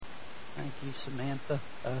you, Samantha.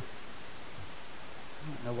 I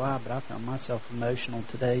don't know why, but I found myself emotional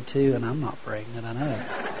today too, and I'm not pregnant, I know.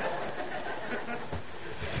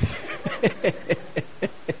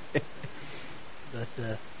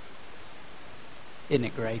 But isn't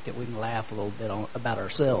it great that we can laugh a little bit about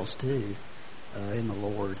ourselves too in the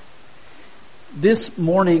Lord? This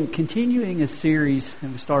morning, continuing a series that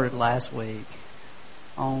we started last week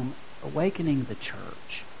on awakening the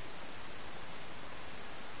church.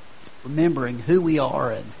 Remembering who we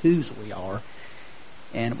are and whose we are.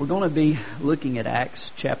 And we're going to be looking at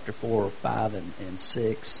Acts chapter 4, 5, and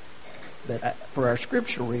 6. But for our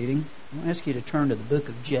scripture reading, I want to ask you to turn to the book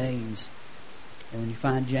of James. And when you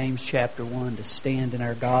find James chapter 1, to stand in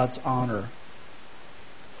our God's honor.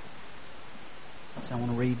 So I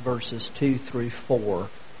want to read verses 2 through 4.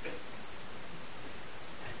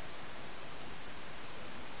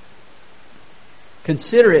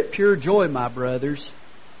 Consider it pure joy, my brothers,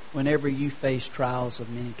 whenever you face trials of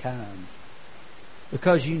many kinds,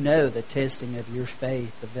 because you know the testing of your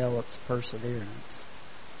faith develops perseverance.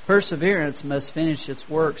 Perseverance must finish its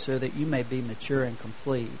work so that you may be mature and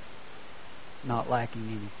complete, not lacking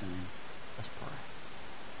anything. Let's pray.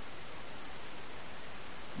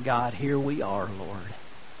 God, here we are, Lord.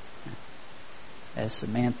 As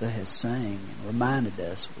Samantha has sang and reminded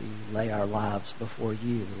us, we lay our lives before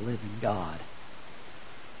you, the living God.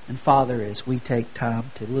 And Father, as we take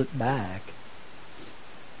time to look back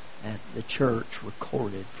at the church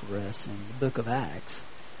recorded for us in the book of Acts,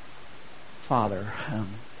 Father,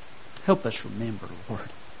 help us remember, Lord,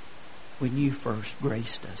 when you first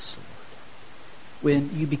graced us, Lord,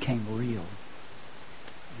 when you became real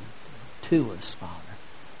to us, Father.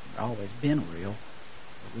 You've always been real,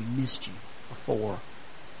 but we missed you before.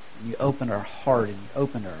 And you opened our heart and you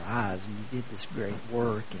opened our eyes and you did this great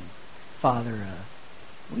work. And Father,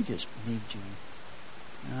 we just need you.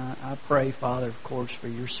 I pray, Father, of course, for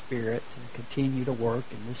your Spirit to continue to work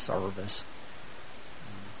in this service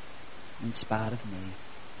in spite of me.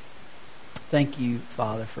 Thank you,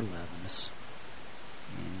 Father, for loving us.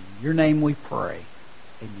 In your name we pray.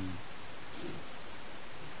 Amen.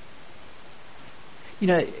 You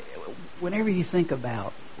know, whenever you think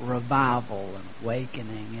about revival and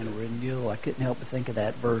awakening and renewal, I couldn't help but think of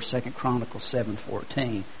that verse, 2 Chronicles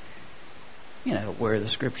 7:14. You know, where the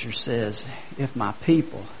scripture says, if my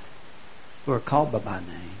people who are called by my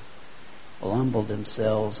name will humble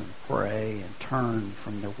themselves and pray and turn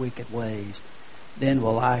from their wicked ways, then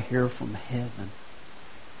will I hear from heaven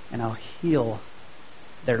and I'll heal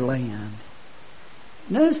their land.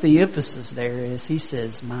 Notice the emphasis there is, he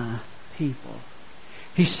says, my people.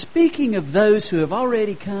 He's speaking of those who have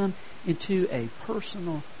already come into a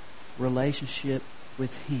personal relationship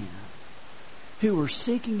with him, who are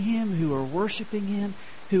seeking him, who are worshiping him,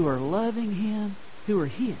 who are loving him, who are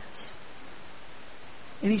his.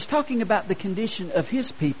 And he's talking about the condition of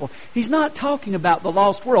his people. He's not talking about the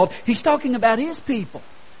lost world. He's talking about his people.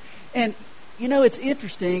 And, you know, it's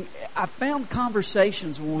interesting. I found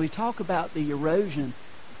conversations when we talk about the erosion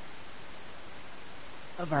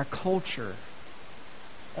of our culture,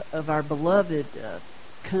 of our beloved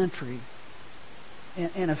country,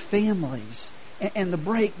 and of families, and the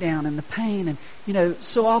breakdown and the pain. And, you know,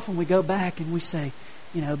 so often we go back and we say,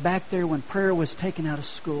 you know, back there when prayer was taken out of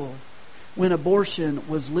school, when abortion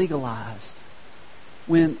was legalized,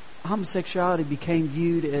 when homosexuality became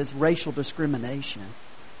viewed as racial discrimination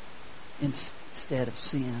instead of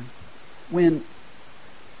sin, when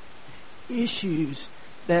issues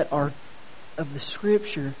that are of the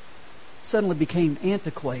Scripture suddenly became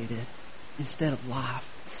antiquated instead of life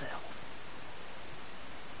itself.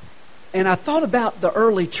 And I thought about the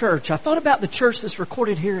early church. I thought about the church that's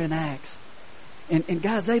recorded here in Acts. And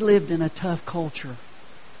guys, they lived in a tough culture.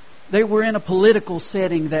 They were in a political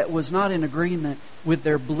setting that was not in agreement with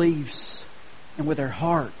their beliefs and with their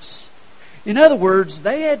hearts. In other words,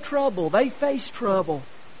 they had trouble. They faced trouble.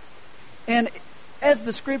 And as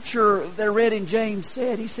the scripture that I read in James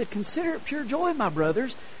said, he said, consider it pure joy, my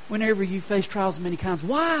brothers, whenever you face trials of many kinds.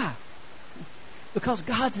 Why? Because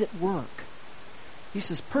God's at work. He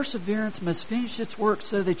says, perseverance must finish its work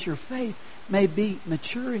so that your faith may be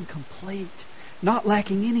mature and complete, not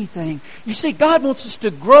lacking anything. You see, God wants us to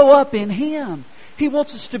grow up in Him. He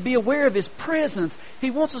wants us to be aware of His presence. He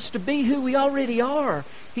wants us to be who we already are.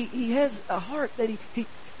 He has a heart that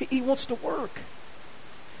He wants to work.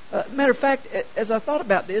 Matter of fact, as I thought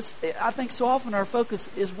about this, I think so often our focus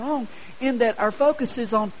is wrong in that our focus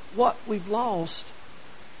is on what we've lost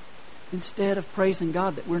instead of praising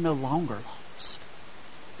God that we're no longer lost.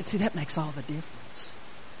 And see, that makes all the difference.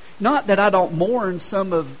 Not that I don't mourn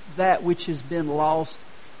some of that which has been lost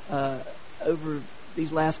over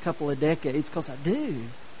these last couple of decades, because I do.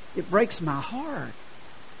 It breaks my heart.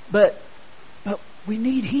 But we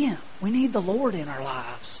need Him. We need the Lord in our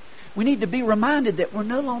lives. We need to be reminded that we're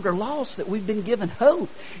no longer lost, that we've been given hope.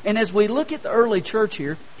 And as we look at the early church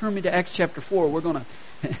here, turn me to Acts chapter 4. We're going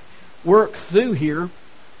to work through here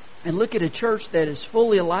and look at a church that is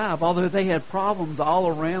fully alive, although they had problems all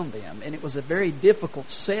around them. And it was a very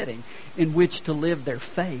difficult setting in which to live their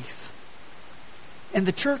faith. And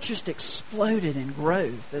the church just exploded in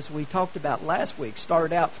growth. As we talked about last week,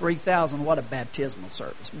 started out 3,000. What a baptismal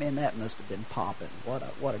service. Man, that must have been popping.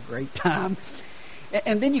 What a great time.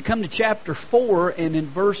 And then you come to chapter 4, and in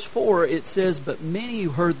verse 4 it says, "But many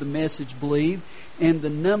who heard the message believed, and the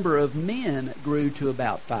number of men grew to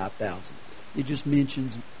about 5,000. It just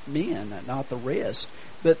mentions men, not the rest.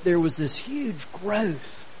 But there was this huge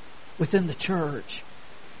growth within the church.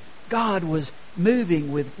 God was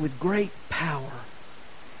moving with great power.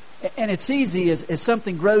 And it's easy as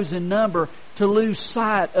something grows in number to lose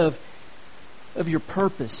sight of your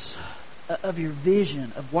purpose, of your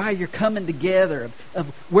vision, of why you're coming together, of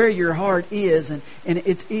where your heart is. And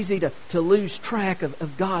it's easy to lose track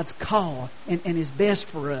of God's call and His best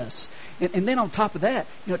for us. And then on top of that,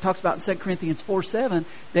 it talks about in 2 Corinthians 4:7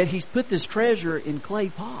 that He's put this treasure in clay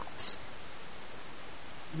pots.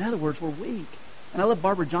 In other words, we're weak. And I love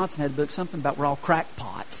Barbara Johnson had a book, something about we're all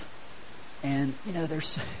crackpots. And,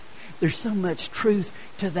 there's so much truth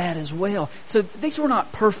to that as well. So these were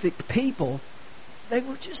not perfect people. They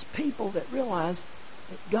were just people that realized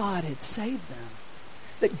that God had saved them.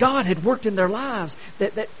 That God had worked in their lives.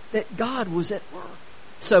 That God was at work.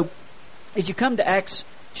 So as you come to Acts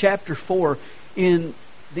chapter 4, in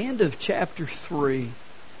the end of chapter 3,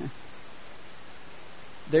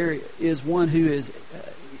 there is one who is,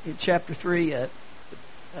 in chapter 3,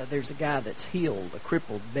 there's a guy that's healed, a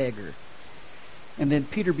crippled beggar. And then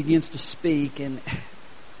Peter begins to speak, and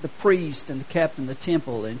the priest and the captain of the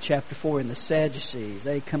temple in chapter 4 and the Sadducees,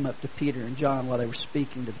 they come up to Peter and John while they were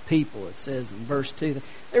speaking to the people. It says in verse 2 that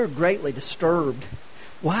they were greatly disturbed.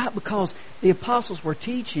 Why? Because the apostles were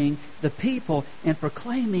teaching the people and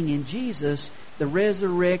proclaiming in Jesus the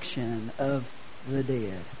resurrection of the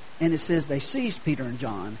dead. And it says they seized Peter and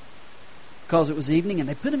John because it was evening, and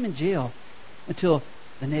they put them in jail until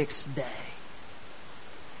the next day.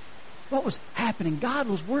 What was happening? God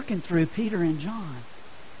was working through Peter and John.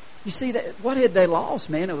 You see, what had they lost,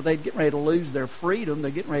 man? They'd getting ready to lose their freedom.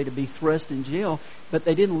 They're getting ready to be thrust in jail, but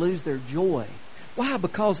they didn't lose their joy. Why?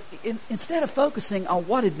 Because instead of focusing on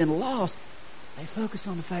what had been lost, they focused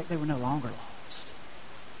on the fact they were no longer lost.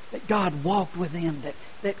 That God walked with them,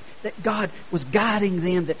 that God was guiding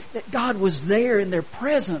them, that God was there in their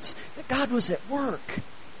presence, that God was at work.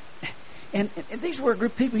 And these were a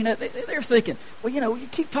group of people, they're thinking, well, you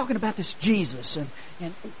keep talking about this Jesus, and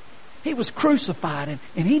He was crucified,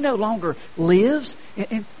 and He no longer lives,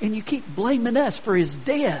 and you keep blaming us for His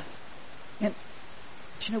death. But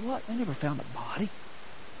you know what? They never found a body.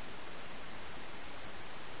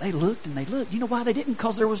 They looked and they looked. You know why they didn't?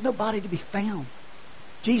 Because there was no body to be found.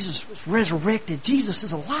 Jesus was resurrected. Jesus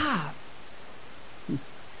is alive.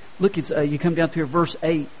 Look, you come down through verse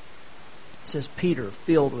 8. It says, Peter,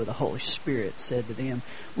 filled with the Holy Spirit, said to them,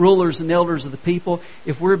 "Rulers and elders of the people,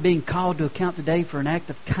 if we're being called to account today for an act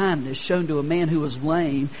of kindness shown to a man who was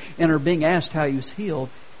lame and are being asked how he was healed,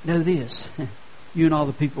 know this, you and all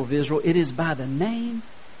the people of Israel, it is by the name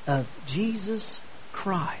of Jesus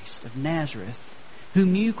Christ of Nazareth,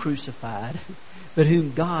 whom you crucified, but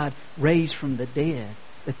whom God raised from the dead,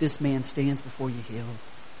 that this man stands before you healed."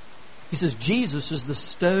 He says, Jesus is the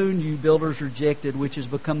stone you builders rejected, which has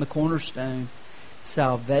become the cornerstone.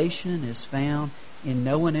 Salvation is found in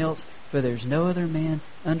no one else, for there's no other man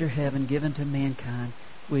under heaven given to mankind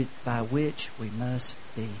by which we must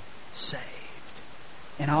be saved.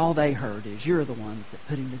 And all they heard is, you're the ones that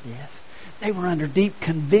put Him to death. They were under deep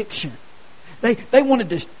conviction. They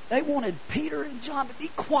wanted Peter and John to be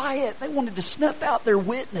quiet. They wanted to snuff out their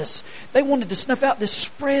witness. They wanted to snuff out this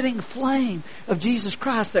spreading flame of Jesus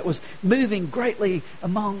Christ that was moving greatly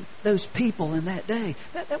among those people in that day.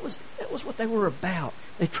 That was what they were about.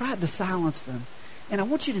 They tried to silence them. And I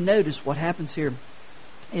want you to notice what happens here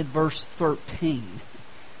in verse 13.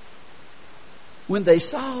 When they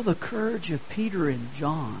saw the courage of Peter and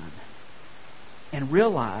John and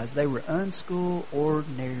realized they were unschooled,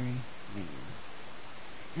 ordinary men.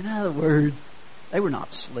 In other words, they were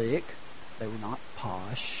not slick. They were not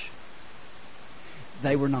posh.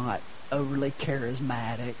 They were not overly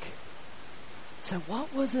charismatic. So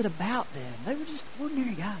what was it about them? They were just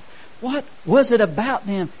ordinary guys. What was it about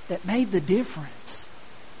them that made the difference?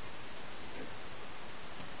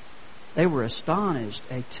 They were astonished.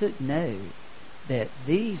 They took note that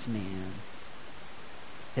these men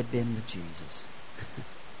had been with Jesus.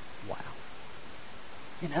 Wow.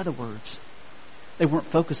 In other words, they weren't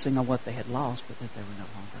focusing on what they had lost, but that they were no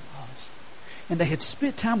longer lost. And they had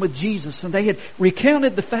spent time with Jesus, and they had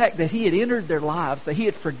recounted the fact that He had entered their lives, that He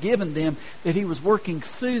had forgiven them, that He was working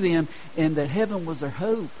through them, and that heaven was their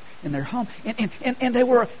hope and their home. And they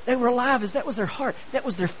were alive, as that was their heart. That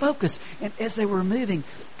was their focus. And as they were moving,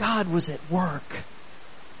 God was at work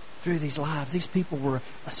through these lives. These people were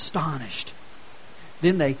astonished.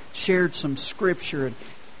 Then they shared some scripture,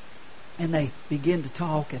 and they began to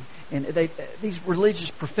talk, and these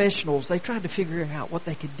religious professionals, they tried to figure out what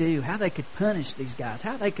they could do, how they could punish these guys,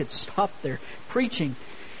 how they could stop their preaching.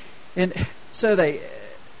 And so they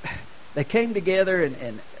came together,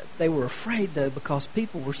 and they were afraid, though, because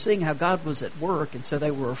people were seeing how God was at work, and so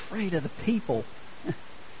they were afraid of the people. And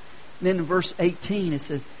then in verse 18 it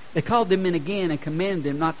says, they called them in again and commanded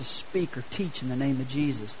them not to speak or teach in the name of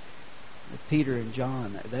Jesus. But Peter and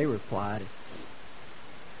John, they replied,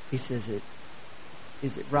 he says,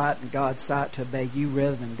 is it right in God's sight to obey you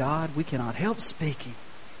rather than God? We cannot help speaking.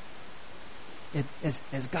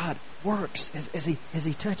 As God works, as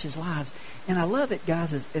He touches lives. And I love it,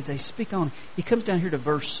 guys, as they speak on. He comes down here to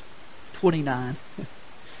verse 29.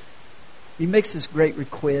 He makes this great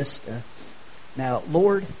request. Now,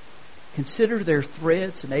 Lord, consider their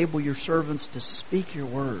threats, enable your servants to speak your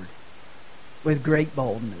word with great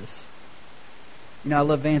boldness. You know, I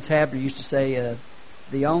love Vance Havner used to say,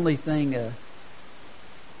 the only thing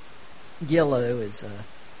yellow is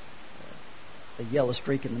a yellow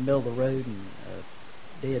streak in the middle of the road and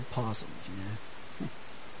dead possums, you know.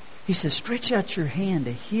 He says, stretch out your hand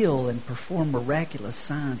to heal and perform miraculous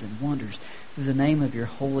signs and wonders through the name of your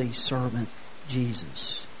holy servant,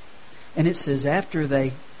 Jesus. And it says, after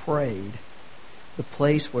they prayed, the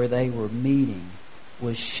place where they were meeting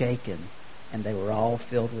was shaken, and they were all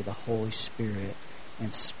filled with the Holy Spirit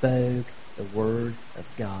and spoke the word of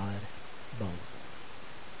God boldly.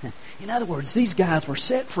 In other words, these guys were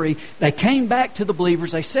set free. They came back to the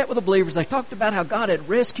believers. They sat with the believers. They talked about how God had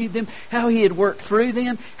rescued them, how He had worked through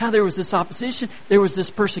them, how there was this opposition, there was this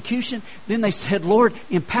persecution. Then they said, Lord,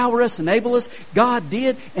 empower us, enable us. God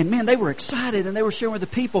did. And man, they were excited, and they were sharing with the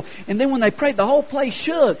people. And then when they prayed, the whole place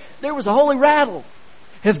shook. There was a holy rattle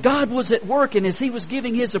as God was at work and as He was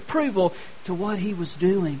giving His approval to what He was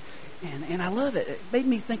doing. And I love it. It made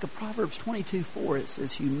me think of Proverbs 22:4. It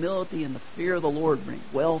says, humility and the fear of the Lord bring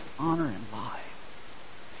wealth, honor, and life.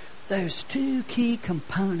 Those two key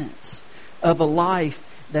components of a life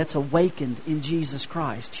that's awakened in Jesus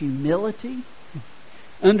Christ. Humility,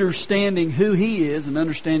 understanding who He is and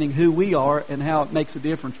understanding who we are and how it makes a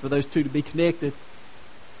difference for those two to be connected.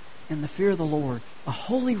 And the fear of the Lord, a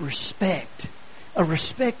holy respect, a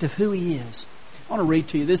respect of who He is. I want to read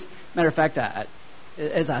to you this. Matter of fact,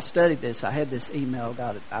 as I studied this, I had this email,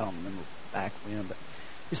 got it, I don't remember back when, but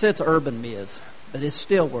he said it's urban myths, but it's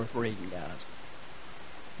still worth reading, guys.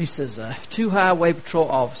 He says, 2 highway patrol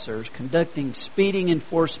officers conducting speeding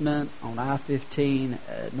enforcement on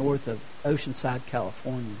I-15 north of Oceanside,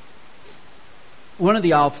 California. One of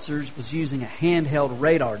the officers was using a handheld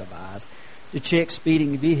radar device to check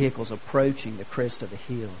speeding vehicles approaching the crest of the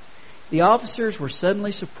hill. The officers were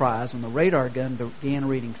suddenly surprised when the radar gun began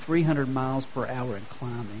reading 300 miles per hour and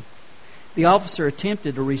climbing. The officer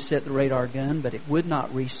attempted to reset the radar gun, but it would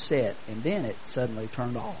not reset, and then it suddenly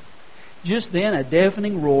turned off. Just then, a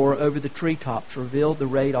deafening roar over the treetops revealed the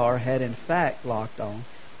radar had in fact locked on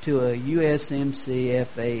to a USMC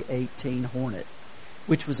FA-18 Hornet,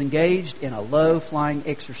 which was engaged in a low-flying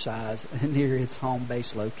exercise near its home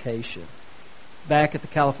base location. Back at the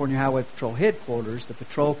California Highway Patrol headquarters, the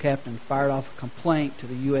patrol captain fired off a complaint to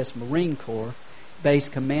the U.S. Marine Corps base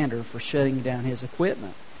commander for shutting down his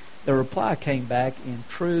equipment. The reply came back in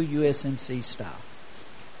true USMC style.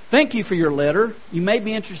 Thank you for your letter. You may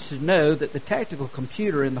be interested to know that the tactical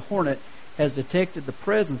computer in the Hornet has detected the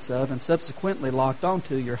presence of and subsequently locked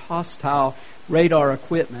onto your hostile radar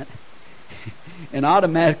equipment and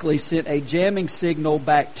automatically sent a jamming signal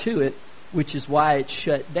back to it, which is why it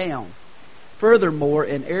shut down. Furthermore,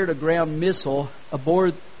 an air-to-ground missile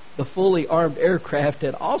aboard the fully armed aircraft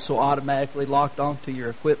had also automatically locked onto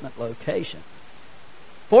your equipment location.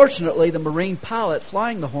 Fortunately, the Marine pilot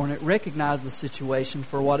flying the Hornet recognized the situation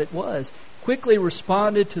for what it was, quickly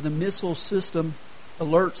responded to the missile system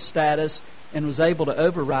alert status, and was able to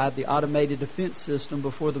override the automated defense system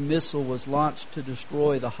before the missile was launched to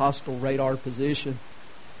destroy the hostile radar position.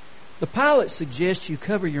 The pilot suggests you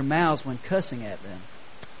cover your mouths when cussing at them,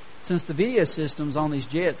 since the video systems on these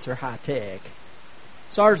jets are high-tech.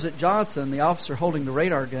 Sergeant Johnson, the officer holding the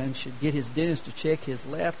radar gun, should get his dentist to check his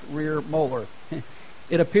left rear molar.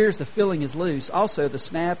 It appears the filling is loose. Also, the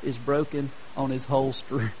snap is broken on his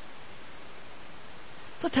holster.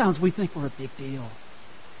 Sometimes we think we're a big deal.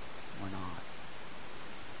 We're not.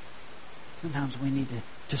 Sometimes we need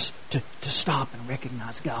to stop and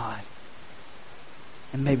recognize God.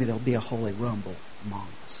 And maybe there'll be a holy rumble among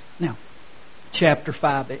us. Now, chapter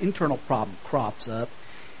 5, the internal problem crops up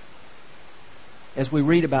as we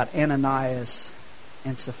read about Ananias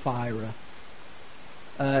and Sapphira.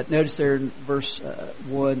 Notice there in verse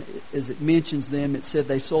 1, as it mentions them, it said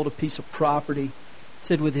they sold a piece of property. It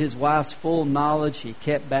said with his wife's full knowledge, he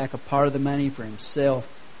kept back a part of the money for himself,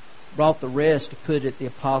 brought the rest to put at the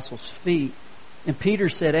apostles' feet. And Peter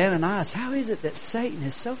said, Ananias, how is it that Satan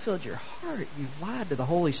has so filled your heart? You've lied to the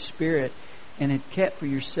Holy Spirit and had kept for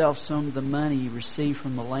yourself some of the money you received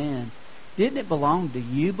from the land. Didn't it belong to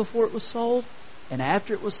you before it was sold? And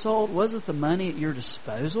after it was sold, wasn't the money at your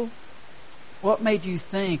disposal? What made you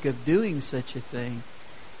think of doing such a thing?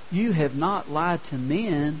 You have not lied to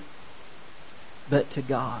men, but to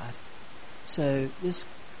God. So this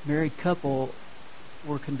married couple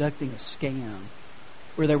were conducting a scam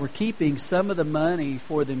where they were keeping some of the money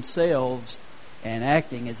for themselves and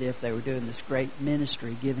acting as if they were doing this great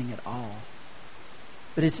ministry, giving it all.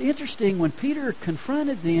 But it's interesting, when Peter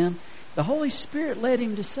confronted them, the Holy Spirit led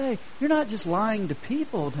him to say, you're not just lying to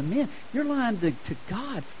people, to men. You're lying to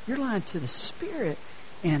God. You're lying to the Spirit.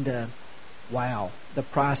 And, wow, the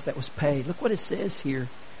price that was paid. Look what it says here.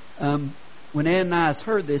 When Ananias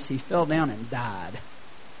heard this, he fell down and died.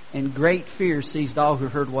 And great fear seized all who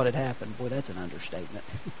heard what had happened. Boy, that's an understatement.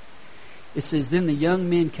 It says, then the young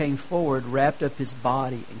men came forward, wrapped up his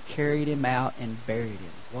body, and carried him out and buried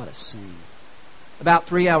him. What a scene. About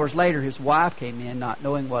 3 hours later, his wife came in, not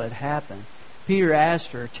knowing what had happened. Peter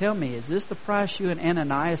asked her, tell me, is this the price you and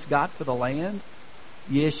Ananias got for the land?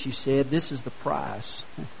 Yes, she said, this is the price.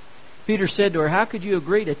 Peter said to her, how could you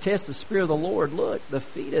agree to test the Spirit of the Lord? Look, the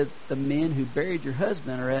feet of the men who buried your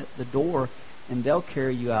husband are at the door, and they'll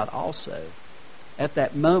carry you out also. At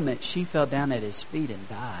that moment, she fell down at his feet and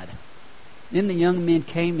died. Then the young men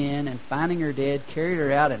came in, and finding her dead, carried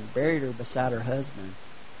her out and buried her beside her husband.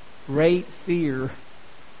 Great fear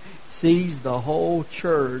seized the whole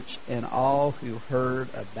church and all who heard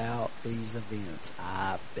about these events.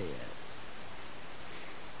 I bet.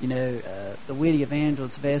 You know, the witty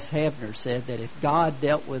evangelist Vess Havner said that if God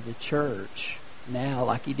dealt with the church now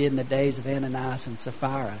like he did in the days of Ananias and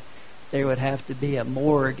Sapphira, there would have to be a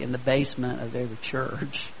morgue in the basement of every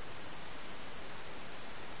church.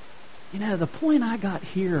 You know, the point I got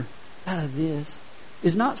here out of this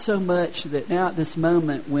is not so much that now at this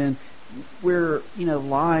moment when we're,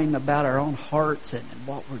 lying about our own hearts and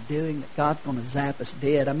what we're doing, that God's going to zap us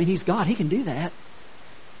dead. I mean, He's God. He can do that.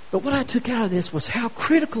 But what I took out of this was how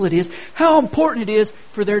critical it is, how important it is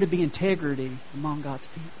for there to be integrity among God's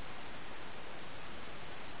people.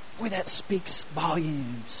 Boy, that speaks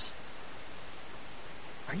volumes.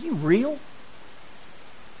 Are you real?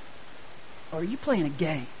 Or are you playing a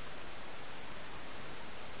game?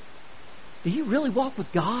 Do you really walk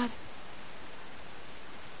with God?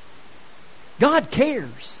 God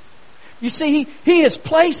cares. You see, He has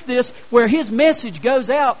placed this where His message goes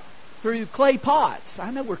out through clay pots. I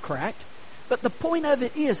know we're cracked. But the point of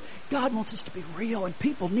it is, God wants us to be real, and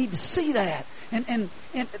people need to see that. And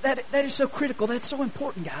that is so critical. That's so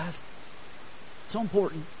important, guys. So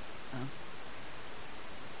important.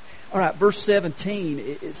 All right, verse 17,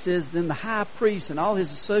 it says, then the high priest and all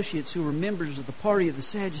his associates who were members of the party of the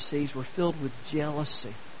Sadducees were filled with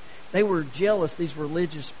jealousy. They were jealous, these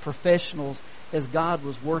religious professionals, as God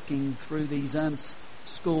was working through these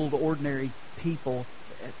unschooled, ordinary people.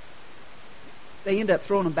 They end up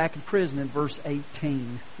throwing them back in prison in verse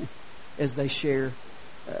 18 as they share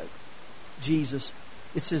Jesus.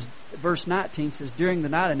 It says, verse 19 says, during the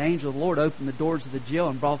night an angel of the Lord opened the doors of the jail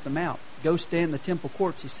and brought them out. Go stand in the temple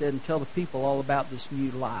courts, he said, and tell the people all about this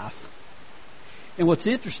new life. And what's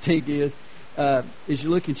interesting is, as you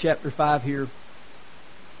look in chapter 5 here,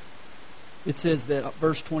 it says that,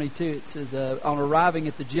 verse 22, it says, on arriving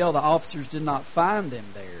at the jail, the officers did not find them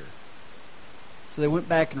there. So they went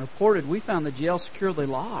back and reported, we found the jail securely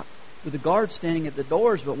locked, with the guards standing at the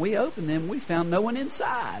doors, but we opened them, we found no one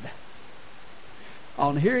inside.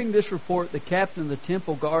 On hearing this report, the captain of the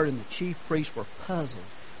temple guard and the chief priests were puzzled,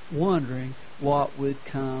 wondering what would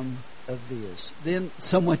come of this. Then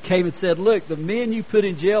someone came and said, look, the men you put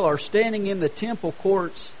in jail are standing in the temple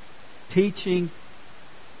courts teaching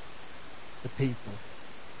the people.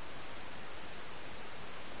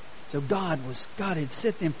 So God had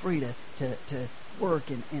set them free to work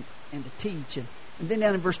and to teach. And then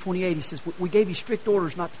down in verse 28, he says, we gave you strict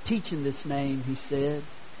orders not to teach in this name, he said,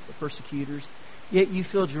 the persecutors. Yet you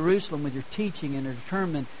fill Jerusalem with your teaching and are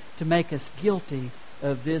determined to make us guilty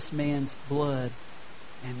of this man's blood.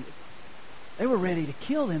 And they were ready to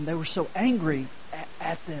kill him. They were so angry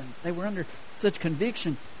at them. They were under such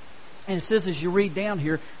conviction. And it says as you read down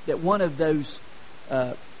here that one of those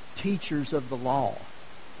teachers of the law,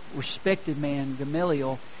 respected man,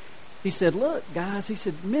 Gamaliel, he said, look, guys, he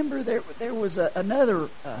said, remember there was another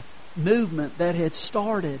movement that had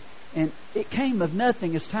started, and it came of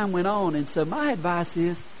nothing as time went on. And so my advice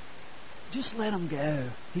is, just let them go.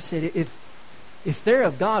 He said, if they're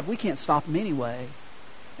of God, we can't stop them anyway.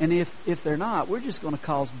 And if they're not, we're just going to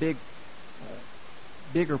cause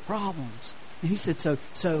bigger problems. And he said,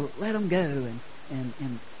 so let them go.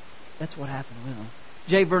 And that's what happened with them.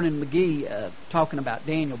 J. Vernon McGee, talking about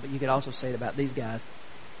Daniel, but you could also say it about these guys.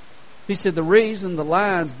 He said, the reason the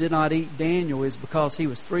lions did not eat Daniel is because he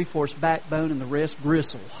was 3/4 backbone and the rest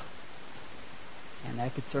gristle. And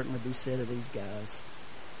that could certainly be said of these guys.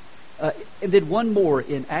 And then one more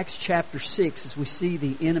in Acts chapter 6 as we see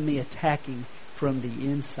the enemy attacking from the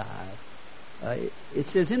inside. It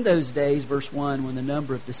says, in those days, verse 1, when the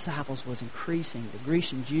number of disciples was increasing, the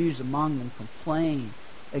Grecian Jews among them complained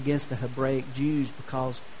against the Hebraic Jews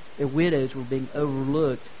because their widows were being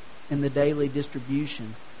overlooked in the daily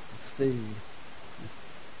distribution of food.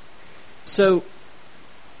 So,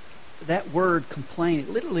 that word complain, it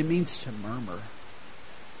literally means to murmur.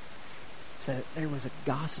 So there was a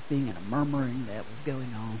gossiping and a murmuring that was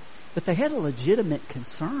going on. But they had a legitimate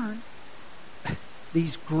concern.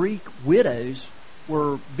 These Greek widows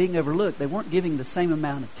were being overlooked. They weren't giving the same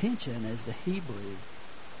amount of attention as the Hebrew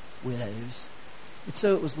widows. And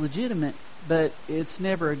so it was legitimate, but it's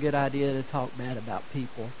never a good idea to talk bad about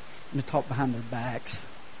people and to talk behind their backs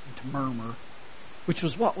and to murmur, which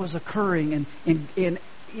was what was occurring. And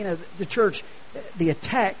the church, the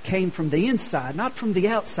attack came from the inside, not from the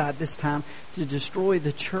outside this time, to destroy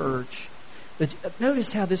the church. But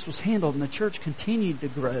notice how this was handled, and the church continued to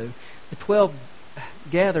grow. The 12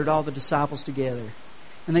 gathered all the disciples together,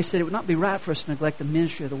 and they said it would not be right for us to neglect the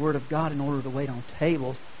ministry of the Word of God in order to wait on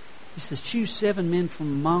tables. He says, choose 7 men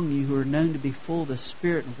from among you who are known to be full of the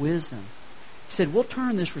Spirit and wisdom. He said, we'll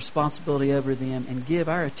turn this responsibility over to them and give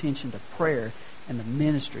our attention to prayer and the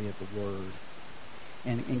ministry of the Word.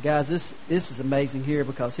 And guys, this is amazing here,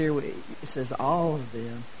 because here it says all of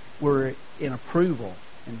them were in approval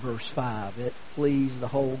in verse 5. It pleased the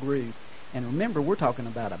whole group. And remember, we're talking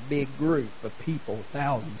about a big group of people,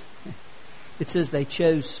 thousands. It says they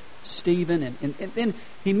chose Stephen, and then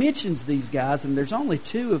he mentions these guys, and there's only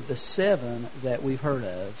 2 of the 7 that we've heard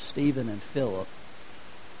of, Stephen and Philip,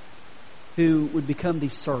 who would become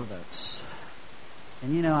these servants.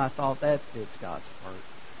 And I thought that fits God's heart.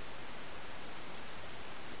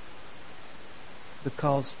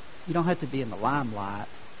 Because you don't have to be in the limelight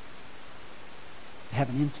to have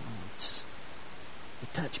an influence, to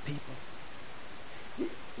touch people.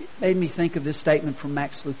 It made me think of this statement from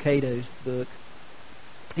Max Lucado's book.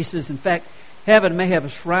 He says, in fact, heaven may have a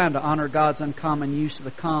shrine to honor God's uncommon use of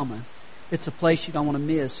the common. It's a place you don't want to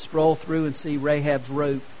miss. Stroll through and see Rahab's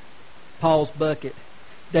rope, Paul's bucket,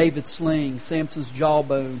 David's sling, Samson's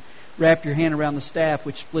jawbone. Wrap your hand around the staff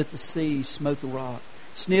which split the sea, smote the rock.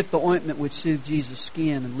 Sniff the ointment which soothed Jesus'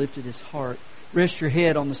 skin and lifted his heart. Rest your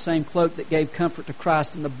head on the same cloak that gave comfort to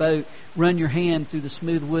Christ in the boat. Run your hand through the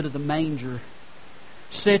smooth wood of the manger.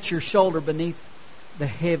 Set your shoulder beneath the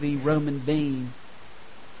heavy Roman beam,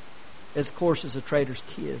 as coarse as a traitor's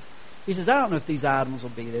kiss. He says, I don't know if these items will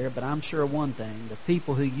be there, but I'm sure of one thing. The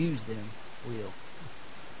people who use them will.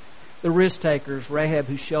 The risk takers, Rahab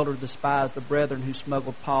who sheltered the spies, the brethren who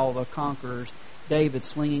smuggled Paul, the conquerors, David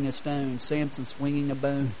slinging a stone, Samson swinging a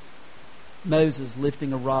bone, Moses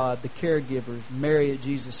lifting a rod, the caregivers, Mary at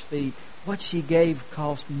Jesus' feet. What she gave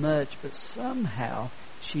cost much, but somehow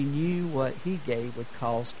she knew what he gave would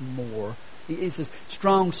cost more. He says,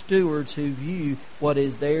 strong stewards who view what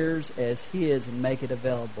is theirs as his and make it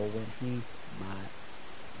available when he might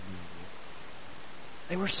need it.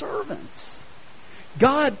 They were servants.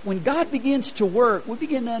 When God begins to work, we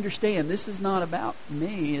begin to understand this is not about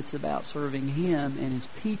me, it's about serving Him and His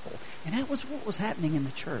people. And that was what was happening in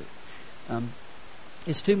the church.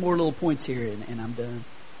 There's 2 more little points here, and I'm done.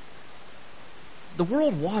 The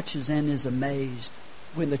world watches and is amazed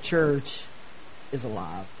when the church is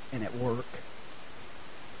alive and at work.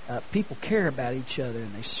 People care about each other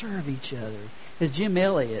and they serve each other. As Jim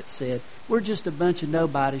Elliott said, we're just a bunch of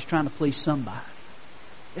nobodies trying to please somebody.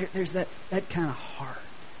 There's that kind of heart.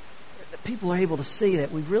 People are able to see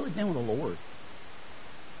that we've really been with the Lord.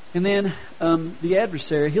 And then the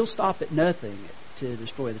adversary, he'll stop at nothing. to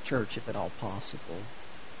destroy the church if at all possible.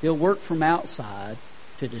 He'll work from outside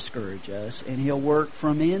to discourage us, and he'll work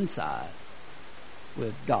from inside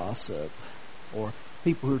with gossip or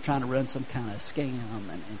people who are trying to run some kind of scam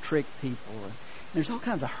and trick people. And there's all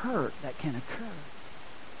kinds of hurt that can occur.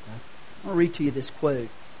 I'm going to read to you this quote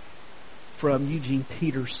from Eugene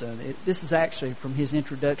Peterson. This is actually from his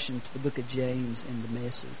introduction to the book of James in the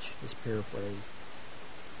Message, his paraphrase.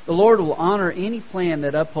 The Lord will honor any plan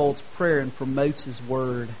that upholds prayer and promotes His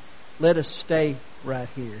Word. Let us stay right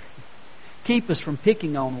here. Keep us from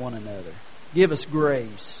picking on one another. Give us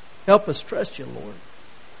grace. Help us trust You, Lord.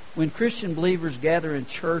 When Christian believers gather in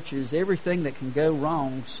churches, everything that can go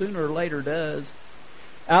wrong sooner or later does.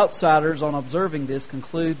 Outsiders, on observing this,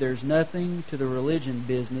 conclude there's nothing to the religion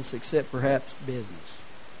business except perhaps business.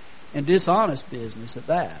 And dishonest business at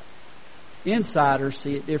that. Insiders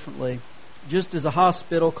see it differently. Just as a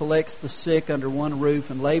hospital collects the sick under one roof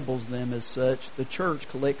and labels them as such, the church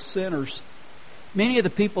collects sinners. Many of the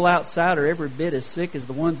people outside are every bit as sick as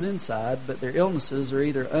the ones inside, but their illnesses are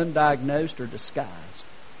either undiagnosed or disguised.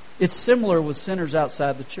 It's similar with sinners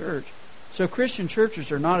outside the church. So Christian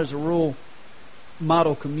churches are not, as a rule,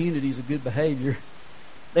 model communities of good behavior.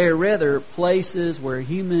 They are rather places where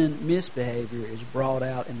human misbehavior is brought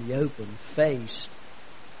out in the open, faced,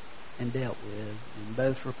 and dealt with, and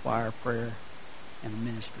both require prayer and the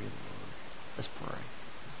ministry of the Lord. Let's pray.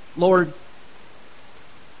 Lord,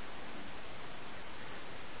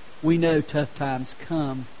 we know tough times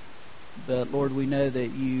come, but Lord, we know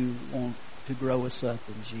that You want to grow us up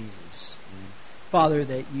in Jesus. And Father,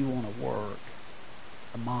 that You want to work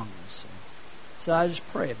among us. So I just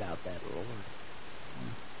pray about that, Lord.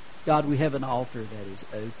 God, we have an altar that is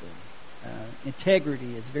open.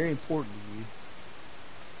 Integrity is very important to You.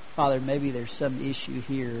 Father, maybe there's some issue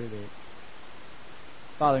here that,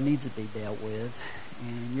 Father, needs to be dealt with,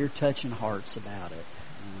 and You're touching hearts about it.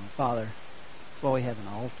 Father, that's why we have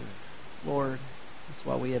an altar. Lord, that's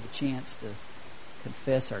why we have a chance to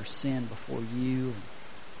confess our sin before You. And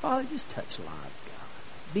Father, just touch lives,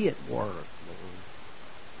 God. Be at work, Lord.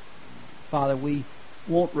 Father, we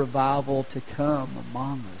want revival to come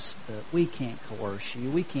among us, but we can't coerce You.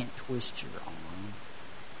 We can't twist Your arm.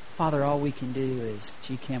 Father, all we can do, as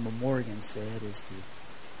G. Campbell Morgan said, is to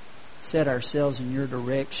set ourselves in Your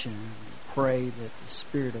direction and pray that the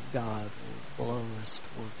Spirit of God will blow us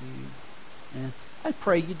toward You. And I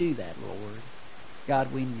pray You do that, Lord.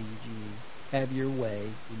 God, we need You. Have Your way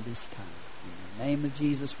in this time. In the name of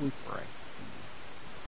Jesus we pray.